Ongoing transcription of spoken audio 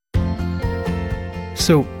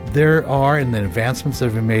So there are, in the advancements that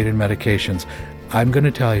have been made in medications, I'm going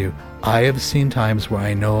to tell you, I have seen times where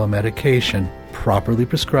I know a medication, properly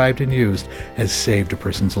prescribed and used, has saved a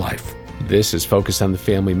person's life. This is Focus on the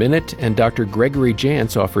Family Minute, and Dr. Gregory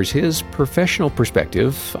Jantz offers his professional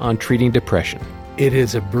perspective on treating depression. It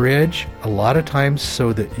is a bridge, a lot of times,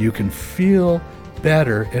 so that you can feel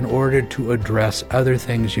better in order to address other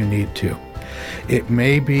things you need to. It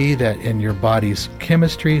may be that in your body's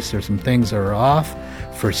chemistry, there's some things that are off.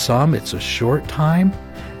 For some, it's a short time,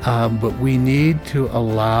 but we need to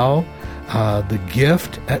allow the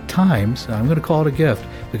gift at times. I'm going to call it a gift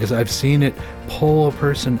because I've seen it pull a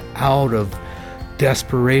person out of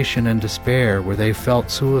desperation and despair where they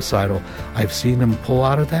felt suicidal. I've seen them pull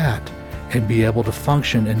out of that and be able to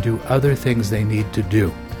function and do other things they need to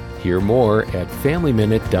do. Hear more at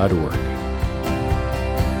FamilyMinute.org.